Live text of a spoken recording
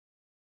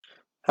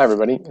Hi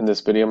everybody, in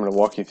this video I'm going to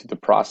walk you through the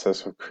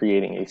process of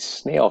creating a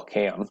snail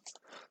cam,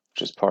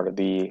 which is part of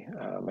the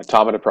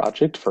Automata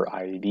project for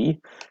IED.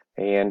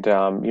 And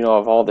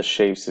of all the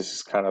shapes, this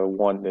is kind of the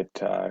one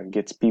that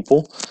gets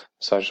people.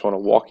 So I just want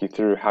to walk you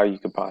through how you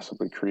could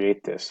possibly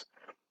create this.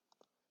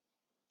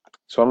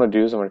 So what I'm going to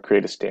do is I'm going to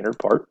create a standard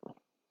part.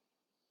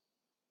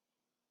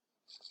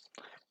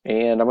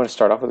 And I'm going to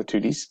start off with a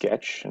 2D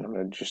sketch, and I'm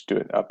going to just do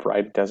it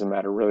upright. It doesn't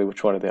matter really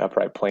which one of the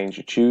upright planes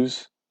you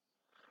choose.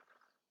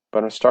 But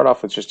I'm going to start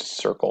off with just a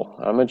circle.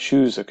 I'm going to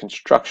choose a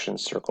construction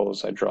circle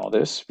as I draw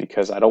this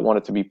because I don't want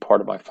it to be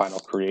part of my final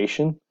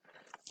creation.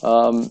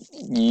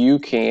 You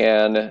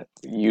can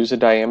use a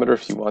diameter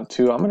if you want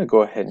to. I'm going to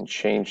go ahead and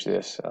change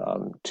this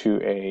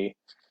to a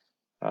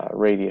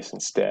radius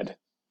instead.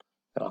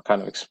 And I'll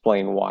kind of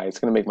explain why. It's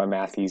going to make my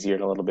math easier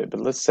in a little bit, but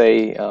let's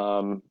say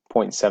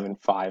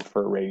 0.75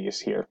 for a radius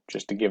here,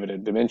 just to give it a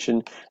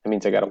dimension. That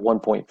means I got a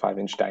 1.5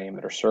 inch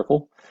diameter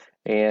circle.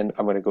 And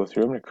I'm going to go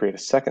through, I'm going to create a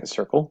second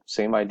circle,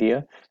 same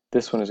idea.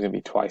 This one is going to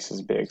be twice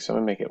as big, so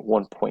I'm going to make it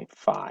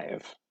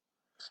 1.5.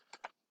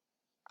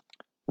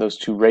 Those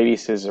two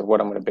radiuses are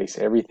what I'm going to base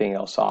everything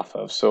else off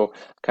of. So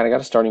kind of got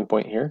a starting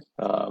point here.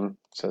 So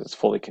it's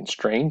fully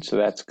constrained, so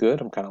that's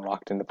good. I'm kind of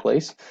locked into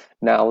place.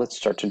 Now let's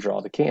start to draw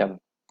the cam.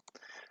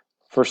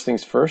 First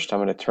things first, I'm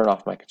going to turn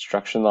off my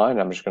construction line.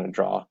 I'm just going to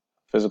draw a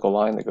physical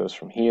line that goes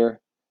from here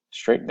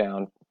straight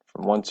down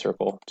from one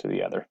circle to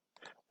the other.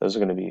 Those are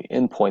going to be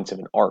endpoints of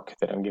an arc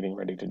that I'm getting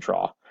ready to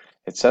draw.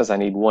 It says I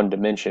need one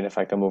dimension. If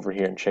I come over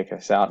here and check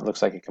this out, it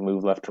looks like it can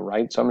move left to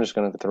right. So I'm just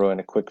going to throw in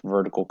a quick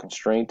vertical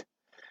constraint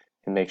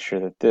and make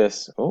sure that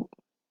this,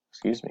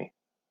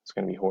 it's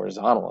going to be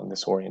horizontal in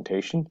this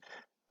orientation.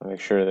 I'll make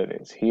sure that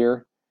it's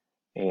here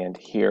and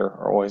here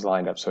are always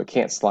lined up so it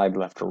can't slide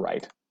left or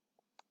right.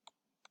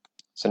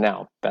 So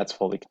now that's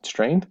fully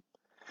constrained.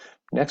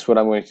 Next, what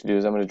I'm going to do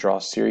is I'm going to draw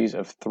a series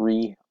of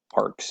 3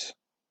 arcs.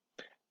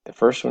 The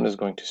first one is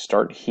going to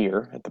start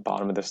here at the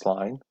bottom of this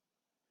line,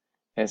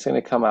 and it's going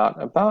to come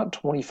out about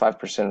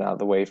 25% out of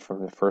the way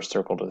from the first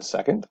circle to the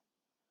second.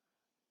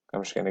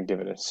 I'm just going to give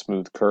it a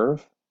smooth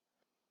curve.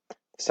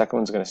 The second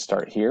one's going to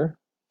start here.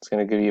 It's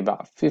going to give you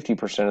about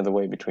 50% of the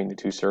way between the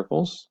two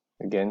circles.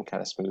 Again,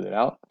 kind of smooth it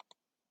out.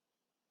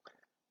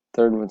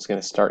 Third one's going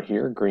to start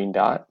here, green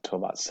dot, to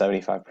about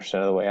 75%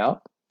 of the way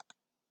out.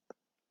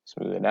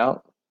 Smooth it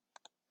out.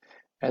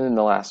 And then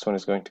the last one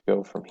is going to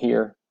go from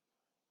here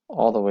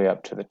all the way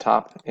up to the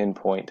top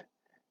endpoint.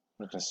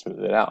 I'm going to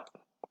smooth it out.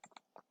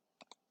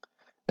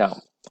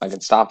 Now, I can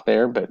stop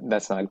there, but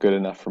that's not good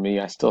enough for me.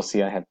 I still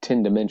see I have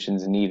 10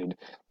 dimensions needed.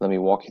 Let me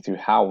walk you through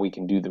how we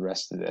can do the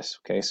rest of this.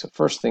 Okay, so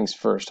first things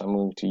first, I'm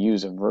going to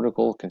use a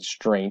vertical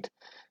constraint.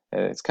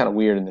 It's kind of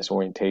weird in this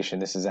orientation.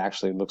 This is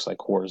actually looks like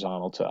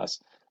horizontal to us,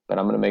 but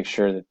I'm going to make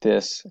sure that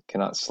this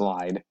cannot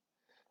slide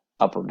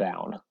up or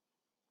down.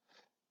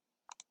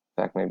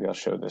 In fact, maybe I'll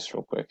show this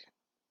real quick.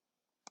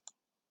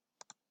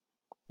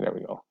 There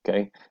we go.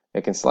 Okay,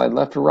 it can slide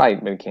left or right,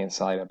 but it can't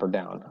slide up or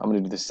down. I'm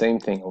going to do the same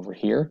thing over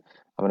here.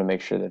 I'm going to make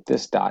sure that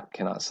this dot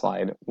cannot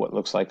slide what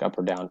looks like up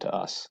or down to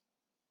us.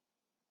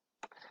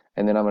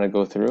 And then I'm going to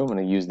go through, I'm going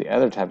to use the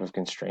other type of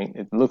constraint.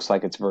 It looks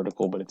like it's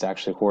vertical, but it's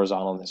actually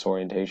horizontal in this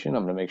orientation.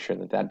 I'm going to make sure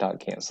that that dot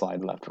can't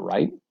slide left or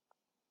right.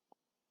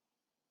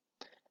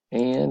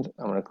 And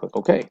I'm going to click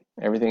OK.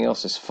 Everything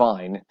else is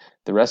fine.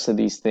 The rest of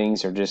these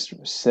things are just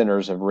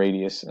centers of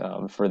radius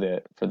for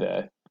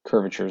the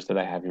curvatures that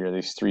I have here,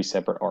 these 3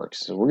 separate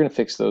arcs. So we're going to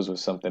fix those with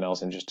something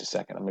else in just a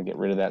second. I'm going to get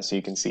rid of that so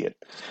you can see it.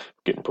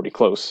 Getting pretty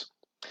close.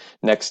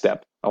 Next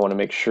step, I want to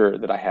make sure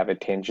that I have a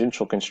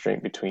tangential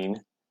constraint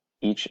between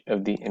each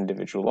of the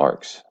individual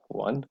arcs.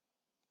 1,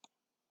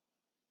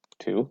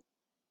 2,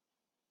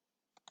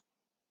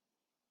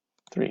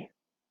 3.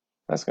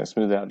 That's going to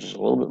smooth it out just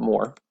a little bit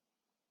more.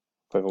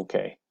 Click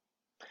OK.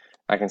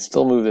 I can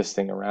still move this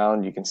thing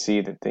around. You can see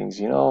that things,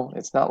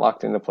 it's not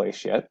locked into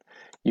place yet.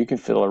 You can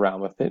fiddle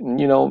around with it. And,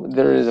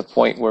 there is a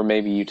point where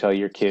maybe you tell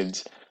your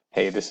kids,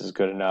 hey, this is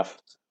good enough,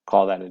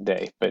 call that a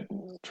day. But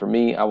for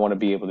me, I want to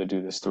be able to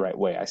do this the right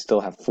way. I still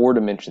have 4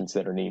 dimensions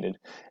that are needed.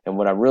 And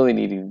what I'm really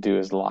needing to do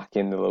is lock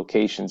in the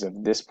locations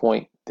of this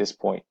point,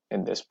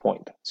 and this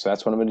point. So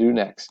that's what I'm going to do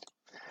next.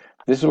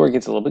 This is where it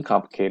gets a little bit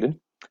complicated.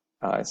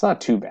 It's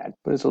not too bad,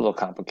 but it's a little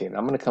complicated.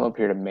 I'm going to come up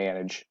here to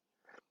manage.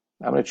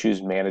 I'm going to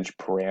choose manage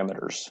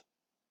parameters.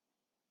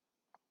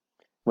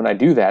 When I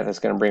do that, that's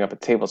going to bring up a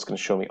table. It's going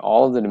to show me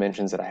all of the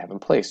dimensions that I have in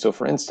place. So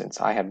for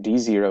instance, I have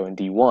D0 and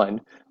D1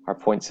 are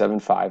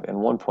 0.75 and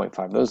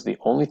 1.5. Those are the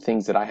only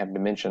things that I have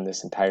dimensioned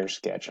this entire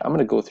sketch. I'm going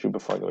to go through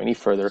before I go any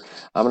further.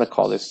 I'm going to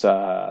call this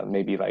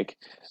maybe like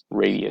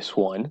radius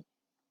 1.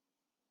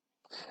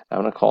 I'm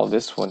going to call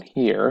this one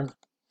here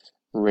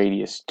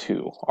radius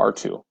 2,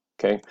 R2.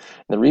 Okay, and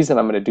the reason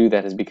I'm going to do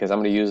that is because I'm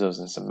going to use those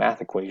in some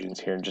math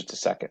equations here in just a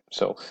second.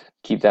 So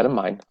keep that in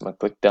mind. I'm going to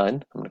click done.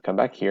 I'm going to come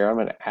back here. I'm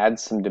going to add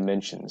some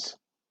dimensions.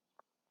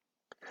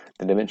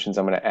 The dimensions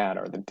I'm going to add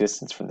are the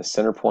distance from the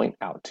center point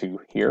out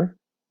to here.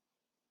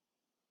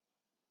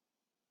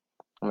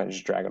 I'm going to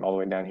just drag it all the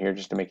way down here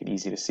just to make it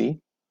easy to see.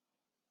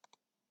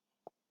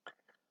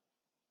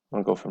 I'm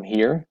going to go from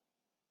here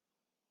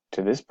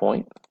to this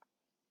point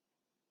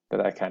that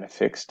I kind of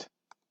fixed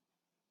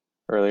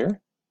earlier.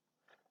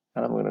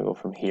 And I'm going to go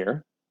from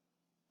here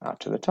out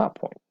to the top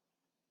point.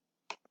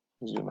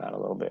 Zoom out a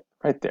little bit,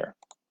 right there.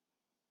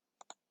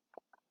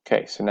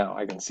 Okay, so now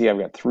I can see I've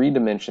got 3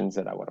 dimensions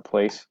that I want to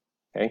place.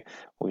 Okay,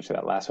 we'll get to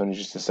that last one in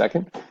just a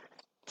second.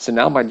 So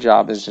now my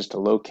job is just to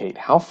locate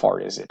how far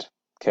is it,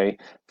 okay,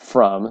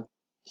 from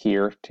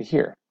here to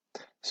here.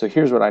 So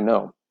here's what I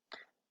know.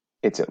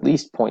 It's at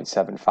least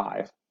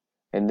 0.75.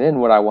 And then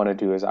what I want to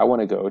do is I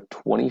want to go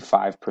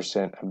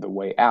 25% of the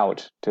way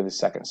out to the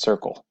second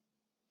circle.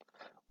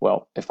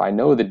 Well, if I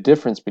know the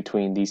difference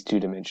between these 2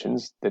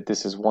 dimensions, that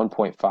this is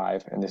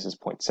 1.5 and this is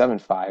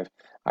 0.75,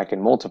 I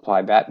can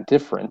multiply that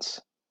difference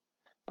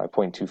by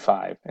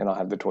 0.25 and I'll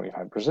have the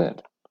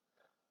 25%.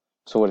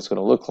 So what it's going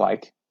to look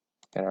like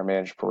in our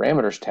Manage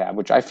Parameters tab,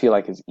 which I feel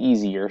like is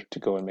easier to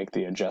go and make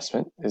the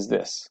adjustment, is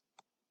this.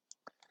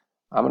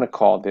 I'm going to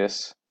call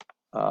this,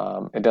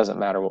 it doesn't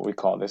matter what we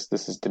call this.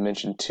 This is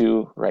dimension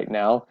 2 right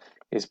now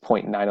is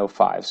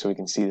 0.905. So we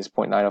can see this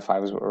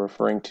 0.905 is what we're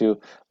referring to.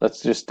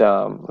 Let's just,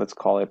 let's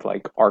call it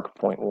like arc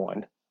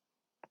 0.1.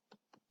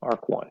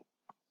 Arc 1,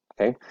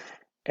 okay?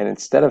 And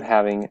instead of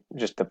having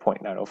just the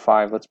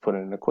 0.905, let's put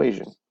in an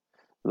equation.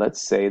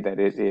 Let's say that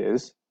it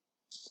is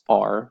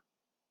R1,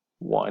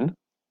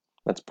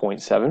 that's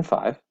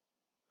 0.75,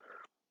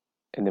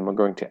 and then we're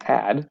going to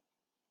add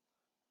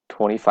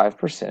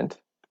 25%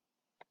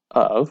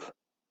 of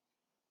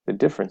the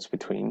difference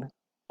between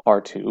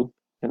R2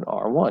 and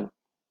R1.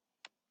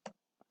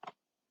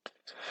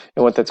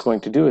 And what that's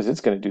going to do is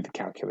it's going to do the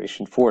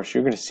calculation for us.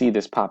 You're going to see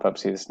this pop up,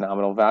 see this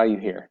nominal value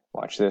here.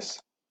 Watch this.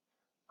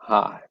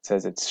 It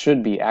says it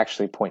should be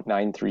actually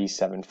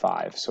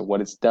 0.9375. So what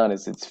it's done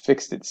is it's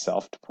fixed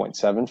itself to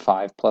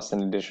 0.75 plus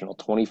an additional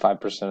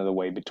 25% of the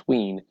way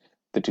between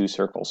the 2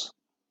 circles.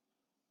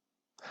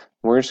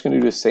 We're just going to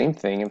do the same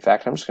thing. In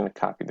fact, I'm just going to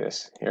copy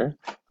this here.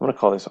 I'm going to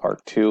call this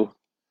arc 2,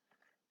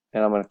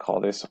 and I'm going to call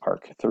this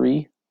arc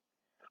 3.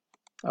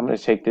 I'm going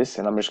to take this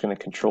and I'm just going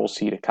to Control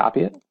C to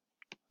copy it,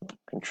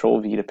 Control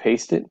V to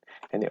paste it,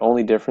 and the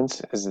only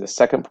difference is the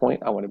second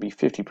point I want to be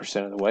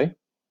 50% of the way,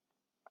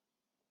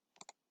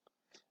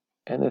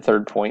 and the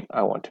third point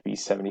I want to be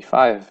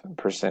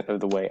 75% of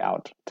the way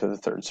out to the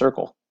third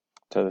circle,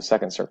 to the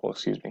second circle,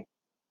 excuse me.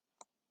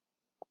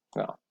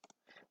 Now,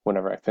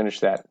 whenever I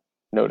finish that,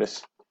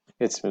 notice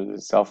it smooths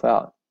itself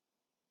out.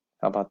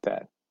 How about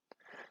that?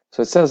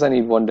 So it says I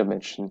need 1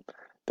 dimension.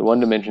 The 1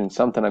 dimension is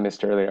something I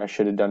missed earlier. I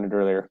should have done it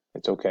earlier.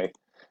 It's okay.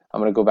 I'm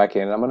going to go back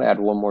in and I'm going to add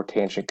 1 more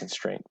tangent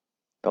constraint.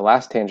 The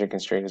last tangent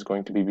constraint is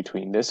going to be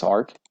between this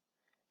arc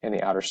and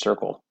the outer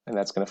circle, and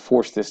that's going to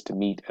force this to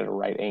meet at a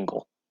right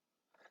angle.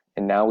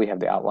 And now we have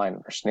the outline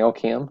of our snail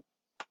cam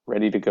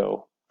ready to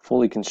go,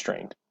 fully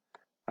constrained.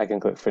 I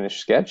can click Finish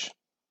Sketch.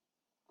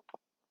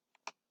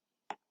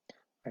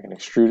 I can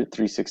extrude it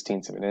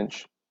 3/16 of an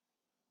inch.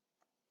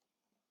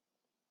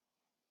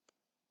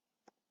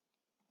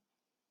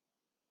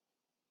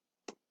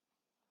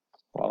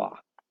 Voila,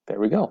 there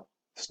we go.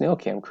 Snail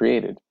cam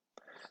created.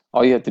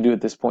 All you have to do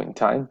at this point in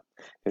time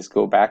is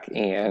go back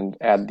and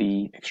add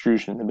the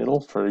extrusion in the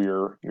middle for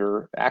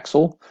your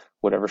axle,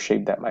 whatever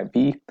shape that might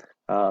be.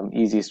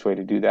 Easiest way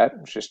to do that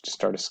is just to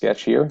start a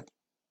sketch here,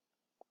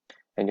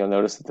 and you'll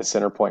notice that the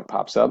center point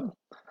pops up.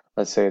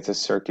 Let's say it's a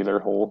circular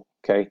hole,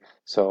 okay?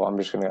 So I'm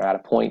just going to add a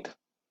point.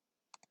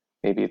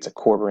 Maybe it's a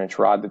 1/4 inch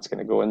rod that's going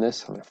to go in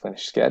this. I'm going to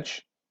finish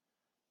sketch,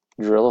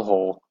 drill a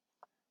hole,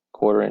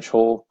 1/4 inch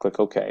hole, click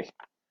OK,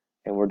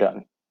 and we're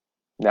done.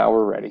 Now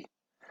we're ready.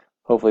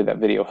 Hopefully that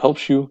video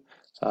helps you.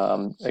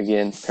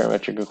 Again,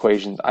 parametric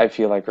equations I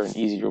feel like are an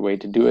easier way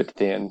to do it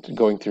than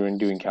going through and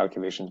doing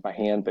calculations by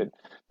hand, but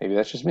maybe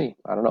that's just me.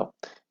 I don't know.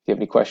 If you have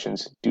any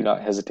questions, do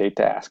not hesitate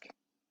to ask.